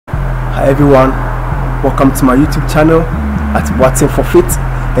Hi everyone, welcome to my YouTube channel at Boating for Fit,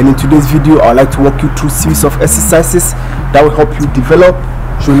 and in today's video I would like to walk you through a series of exercises that will help you develop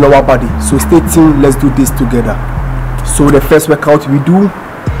your lower body. So stay tuned, let's do this together. So the first workout we do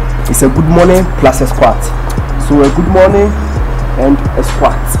is a good morning plus a squat. So a good morning and a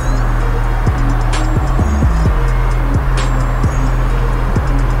squat.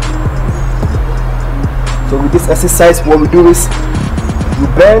 So with this exercise, what we do is you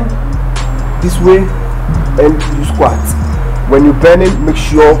bend this way and you squat. When you bend it, make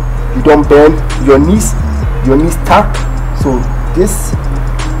sure you don't bend your knees tuck. So this,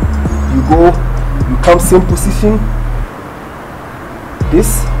 you come same position.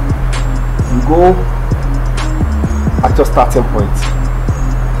 This, you go at your starting point.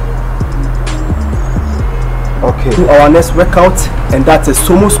 Okay, our next workout, and that's a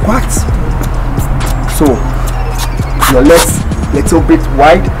sumo squat. So your legs little bit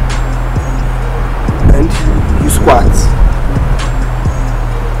wide and you squat.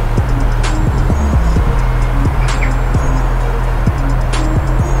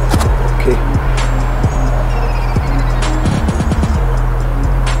 Okay.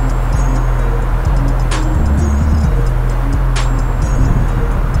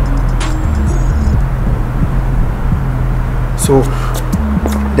 So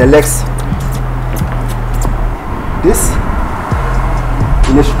the legs, this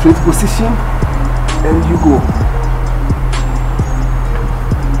in a straight position, and you go.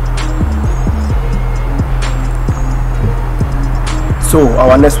 So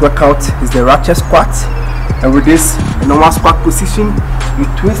our next workout is the ratchet squat, and with this a normal squat position, you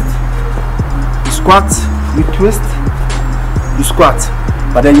twist, you squat, you twist, you squat,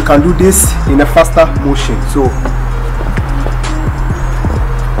 but then you can do this in a faster motion. So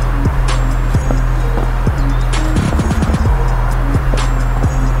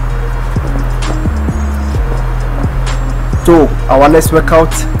our next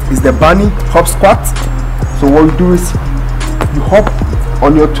workout is the bunny hop squat. So what we do is you hop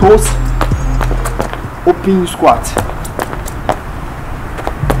on your toes, open, you squat.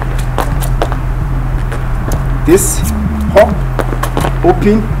 This, hop,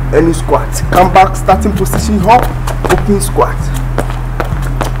 open, and you squat. Come back, starting position, hop, open, squat.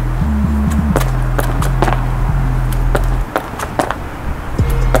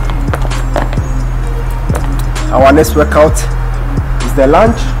 Our next workout is the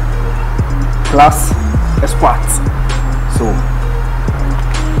lunge plus a squat. So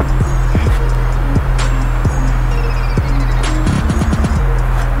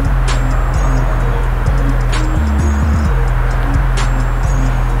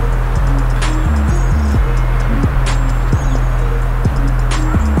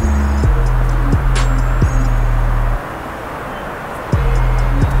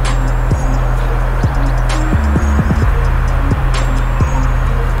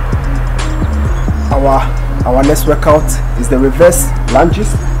our next workout is the reverse lunges.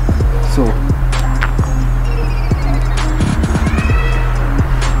 So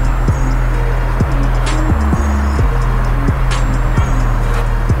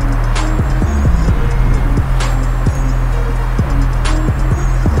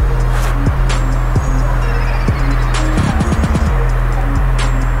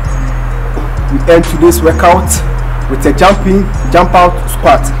we end today's workout with a jump out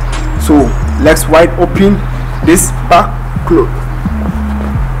squat. So legs wide open, this back close.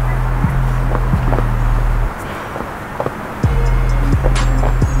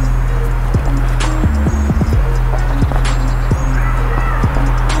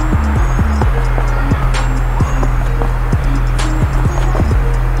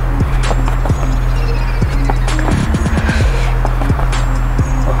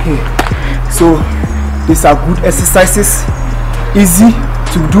 Okay, so these are good exercises, easy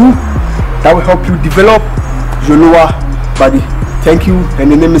to do, that will help you develop your lower body. Thank you,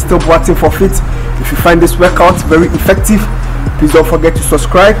 and the name is still Boating for Fit. If you find this workout very effective, please don't forget to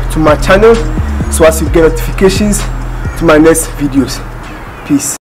subscribe to my channel so as you get notifications to my next videos. Peace.